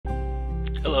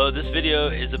Hello, this video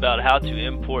is about how to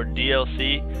import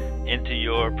DLC into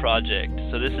your project.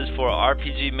 So this is for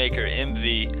RPG Maker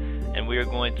MV, and we are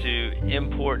going to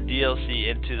import DLC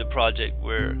into the project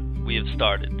where we have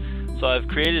started. So I've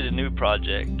created a new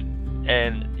project,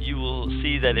 and you will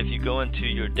see that if you go into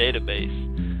your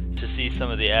database to see some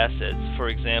of the assets, for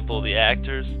example the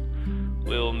actors,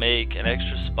 we'll make an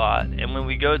extra spot, and when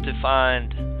we go to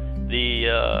find the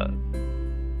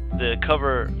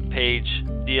cover page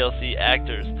DLC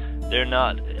actors, they're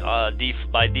not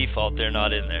by default, they're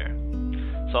not in there.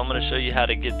 So I'm going to show you how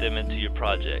to get them into your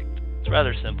project. It's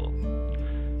rather simple.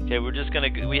 Okay,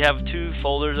 we have two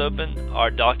folders open,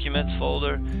 our documents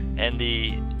folder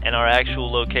and our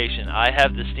actual location. I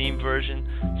have the Steam version,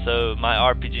 so my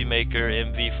RPG Maker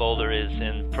MV folder is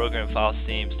in Program File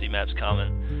Steam, Steam Apps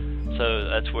Common. So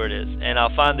that's where it is. And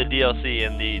I'll find the DLC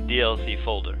in the DLC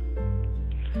folder.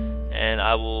 And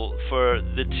I will, for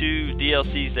the two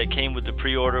DLCs that came with the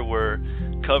pre-order, were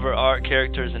Cover Art,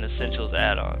 Characters, and Essentials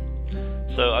add-on.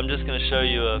 So I'm just going to show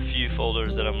you a few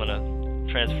folders that I'm going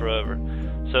to transfer over.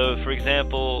 So for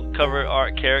example, Cover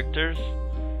Art, Characters,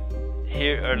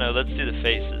 here, or no, let's do the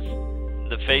faces.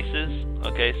 The faces,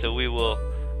 okay, so we will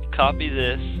copy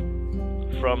this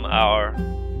from our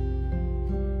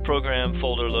program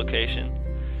folder location,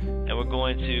 and we're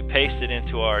going to paste it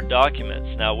into our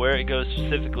documents. Now where it goes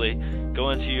specifically, go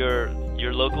into your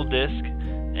local disk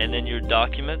and then your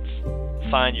documents,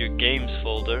 find your games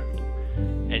folder,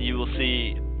 and you will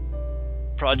see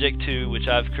project 2, which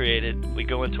I've created. We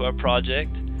go into our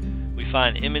project, we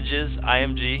find images,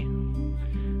 IMG,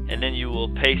 and then you will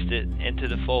paste it into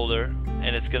the folder,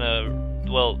 and it's gonna,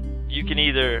 well, you can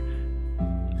either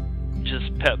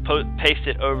just paste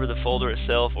it over the folder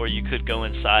itself, or you could go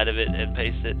inside of it and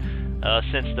paste it.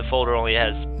 Since the folder only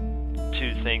has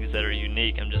two things that are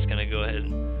unique, I'm just going to go ahead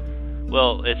and,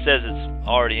 well, it says it's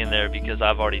already in there because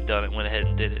I've already done it, went ahead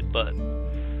and did it. But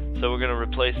so we're going to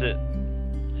replace it,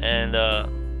 and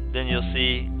then you'll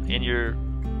see in your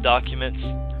documents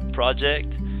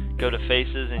project, go to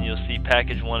faces, and you'll see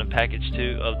package 1 and package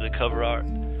 2 of the cover art.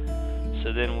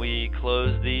 So then we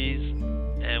close these,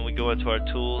 and we go into our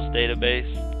tools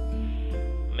database,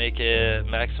 make a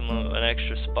maximum an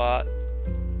extra spot,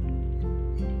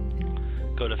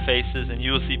 go to faces, and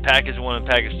you will see package 1 and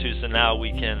package 2. So now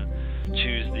we can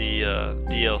choose the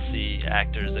DLC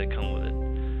actors that come with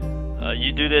it.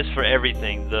 You do this for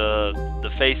everything,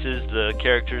 the faces, the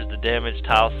characters, the damage,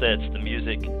 tile sets, the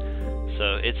music.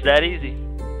 So it's that easy.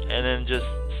 And then just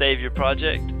save your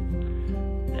project,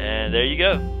 and there you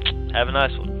go. Have a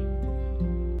nice one.